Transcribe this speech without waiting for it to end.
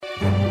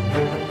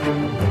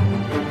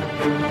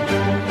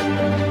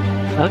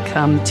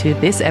Welcome to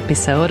this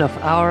episode of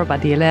our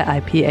Badele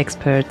IP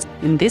Experts.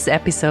 In this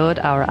episode,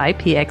 our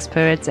IP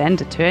experts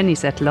and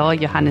attorneys at law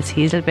Johannes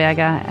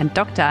Heselberger and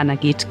Dr. Anna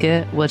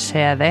Gietke will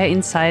share their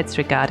insights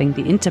regarding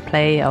the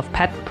interplay of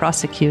patent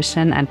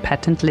prosecution and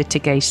patent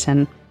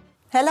litigation.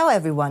 Hello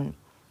everyone.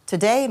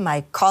 Today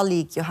my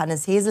colleague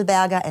Johannes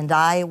Heselberger and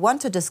I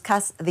want to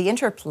discuss the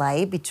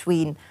interplay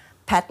between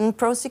patent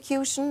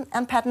prosecution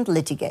and patent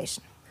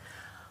litigation.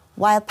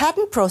 While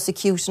patent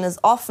prosecution is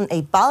often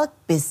a bulk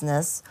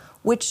business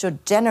which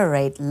should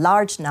generate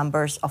large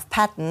numbers of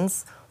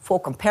patents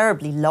for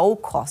comparably low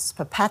costs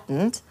per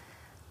patent,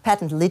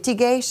 patent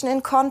litigation,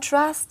 in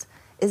contrast,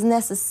 is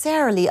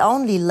necessarily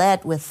only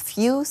led with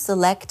few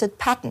selected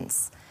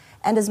patents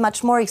and is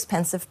much more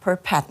expensive per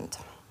patent.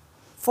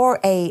 For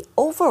an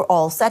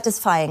overall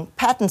satisfying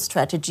patent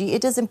strategy,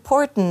 it is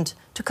important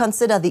to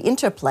consider the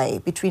interplay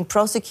between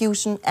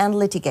prosecution and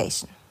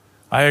litigation.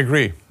 I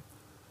agree.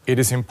 It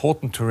is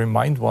important to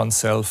remind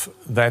oneself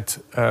that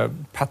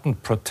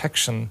patent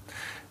protection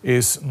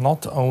is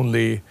not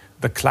only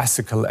the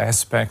classical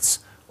aspects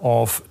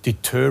of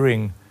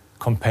deterring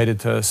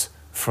competitors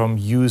from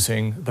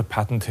using the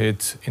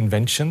patented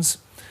inventions,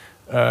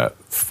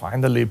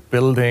 finally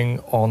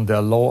building on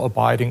their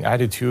law-abiding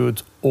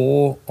attitude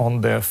or on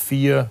their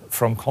fear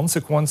from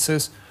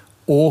consequences,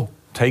 or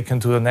taken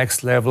to the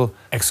next level,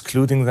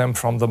 excluding them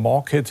from the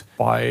market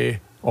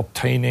by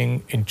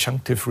obtaining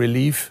injunctive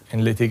relief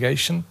in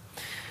litigation.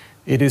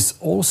 It is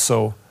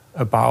also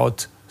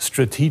about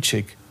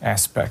strategic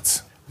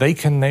aspects. They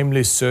can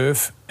namely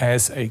serve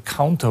as a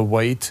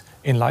counterweight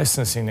in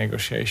licensing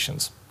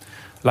negotiations.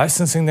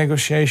 Licensing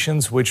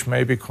negotiations which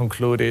may be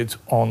concluded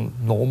on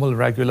normal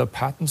regular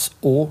patents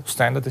or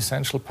standard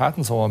essential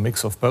patents or a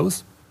mix of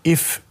both.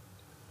 If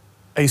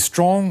a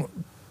strong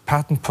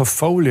patent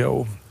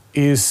portfolio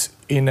is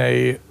in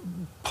a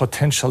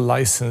potential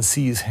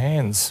licensee's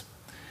hands,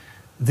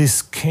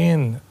 this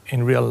can,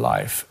 in real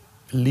life,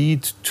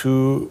 lead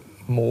to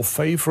more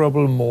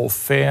favorable, more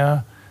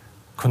fair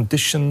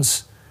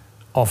conditions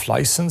of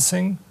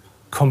licensing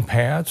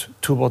compared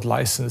to what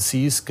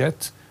licensees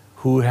get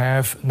who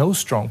have no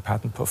strong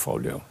patent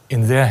portfolio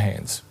in their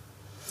hands.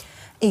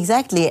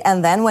 Exactly.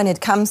 And then when it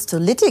comes to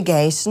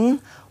litigation,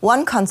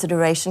 one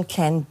consideration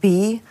can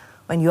be,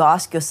 when you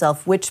ask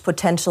yourself which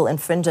potential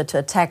infringer to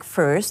attack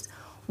first,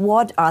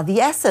 what are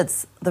the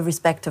assets the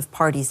respective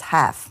parties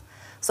have?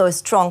 So a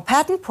strong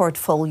patent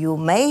portfolio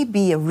may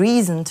be a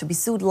reason to be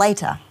sued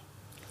later.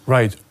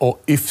 Right, or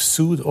if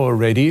sued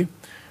already,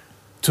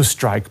 to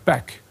strike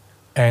back.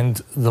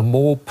 And the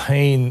more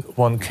pain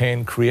one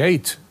can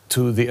create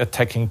to the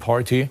attacking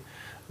party,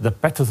 the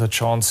better the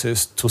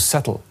chances to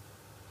settle,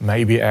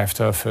 maybe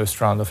after a first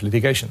round of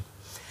litigation.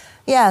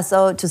 Yeah,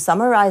 so to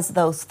summarize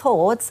those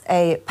thoughts,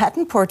 a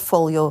patent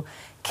portfolio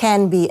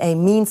can be a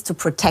means to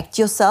protect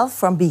yourself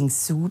from being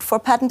sued for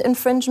patent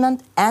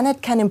infringement, and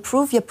it can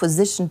improve your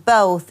position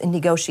both in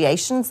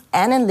negotiations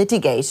and in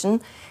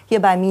litigation,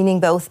 hereby meaning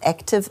both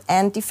active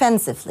and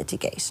defensive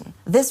litigation.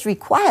 This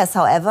requires,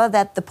 however,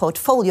 that the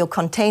portfolio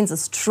contains a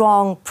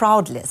strong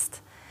proud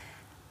list.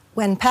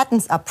 When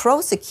patents are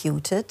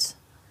prosecuted,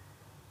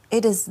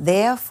 it is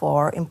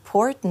therefore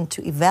important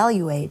to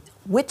evaluate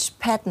which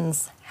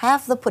patents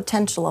have the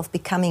potential of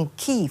becoming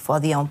key for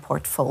the own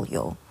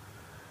portfolio.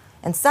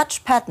 And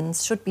such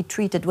patents should be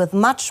treated with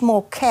much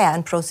more care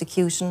in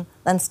prosecution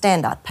than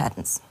standard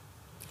patents.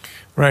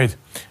 Right.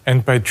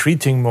 And by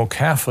treating more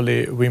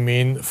carefully, we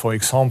mean, for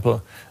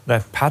example,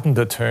 that patent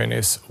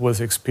attorneys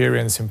with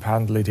experience in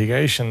patent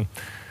litigation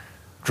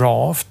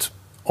draft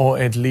or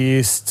at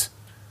least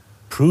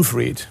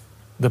proofread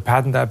the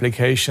patent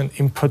application,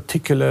 in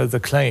particular the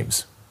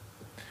claims.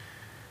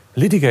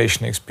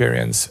 Litigation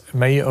experience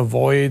may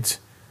avoid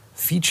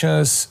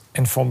features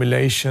and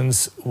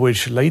formulations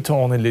which later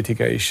on in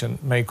litigation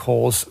may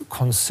cause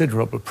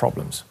considerable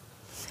problems.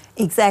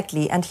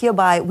 Exactly, and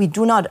hereby we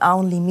do not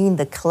only mean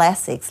the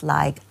classics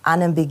like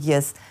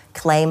unambiguous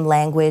claim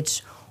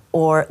language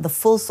or the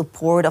full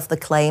support of the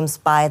claims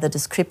by the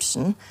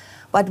description,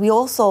 but we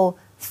also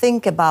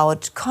think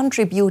about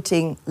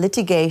contributing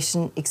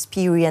litigation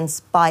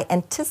experience by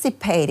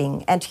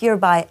anticipating and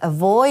hereby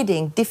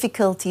avoiding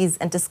difficulties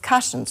and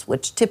discussions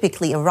which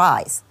typically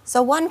arise.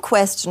 So one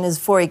question is,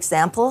 for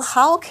example,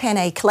 how can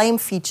a claim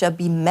feature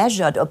be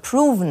measured or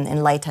proven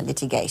in later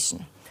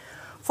litigation?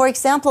 For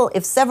example,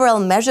 if several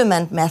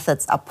measurement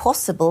methods are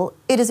possible,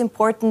 it is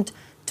important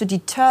to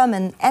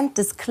determine and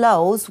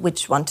disclose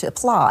which one to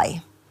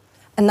apply.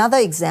 Another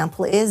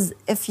example is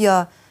if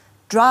your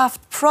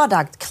draft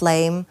product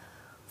claim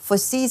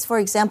foresees, for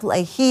example,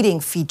 a heating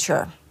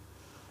feature,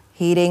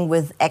 heating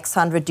with X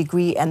 100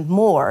 degree and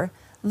more.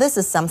 This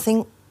is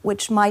something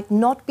which might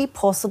not be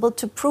possible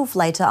to prove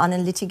later on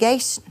in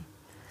litigation.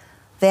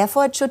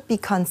 Therefore, it should be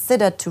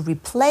considered to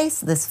replace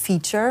this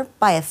feature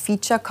by a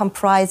feature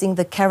comprising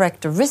the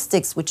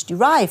characteristics which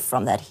derive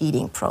from that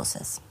heating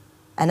process.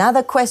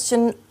 Another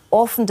question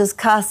often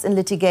discussed in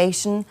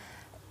litigation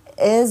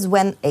is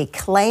when a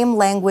claim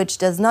language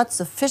does not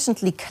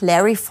sufficiently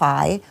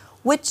clarify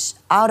which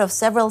out of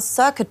several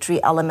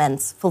circuitry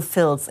elements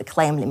fulfills a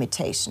claim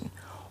limitation,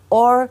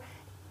 or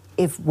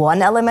if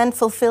one element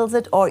fulfills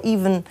it, or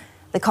even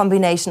the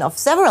combination of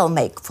several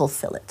may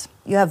fulfill it.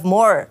 You have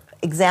more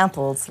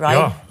examples, right?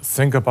 Yeah,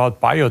 think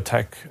about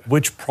biotech.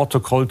 Which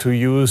protocol to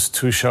use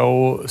to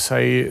show,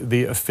 say,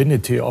 the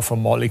affinity of a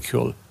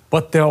molecule?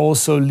 But there are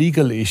also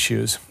legal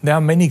issues. There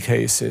are many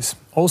cases,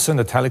 also in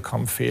the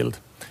telecom field,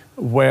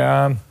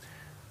 where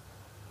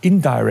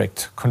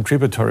indirect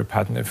contributory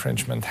patent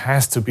infringement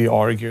has to be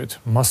argued,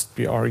 must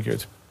be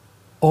argued.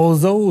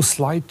 Although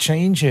slight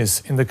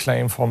changes in the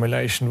claim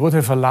formulation would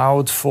have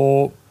allowed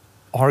for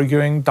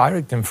arguing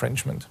direct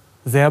infringement,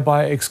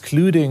 thereby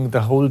excluding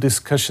the whole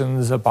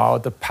discussions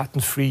about the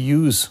patent-free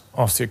use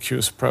of the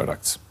accused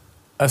products.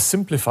 A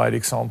simplified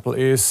example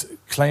is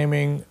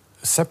claiming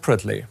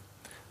separately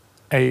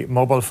a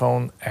mobile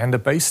phone and a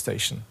base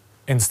station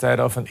instead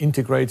of an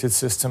integrated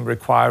system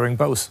requiring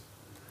both.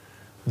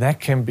 That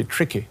can be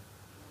tricky,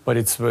 but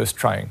it's worth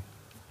trying.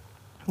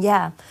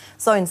 Yeah,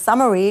 so in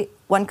summary,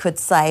 one could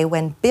say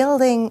when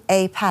building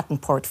a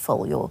patent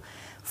portfolio,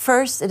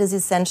 first it is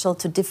essential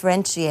to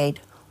differentiate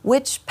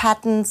which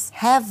patents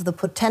have the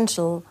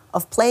potential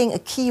of playing a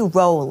key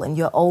role in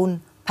your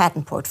own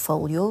patent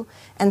portfolio,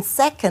 and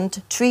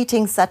second,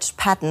 treating such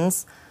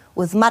patents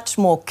with much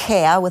more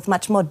care, with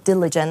much more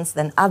diligence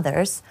than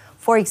others,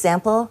 for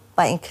example,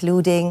 by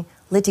including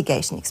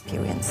litigation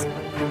experience.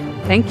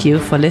 Thank you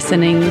for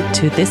listening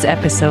to this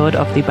episode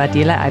of the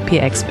Badile IP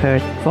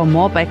Expert. For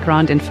more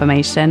background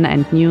information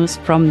and news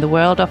from the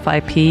world of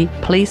IP,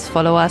 please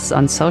follow us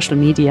on social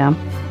media.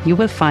 You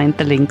will find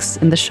the links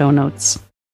in the show notes.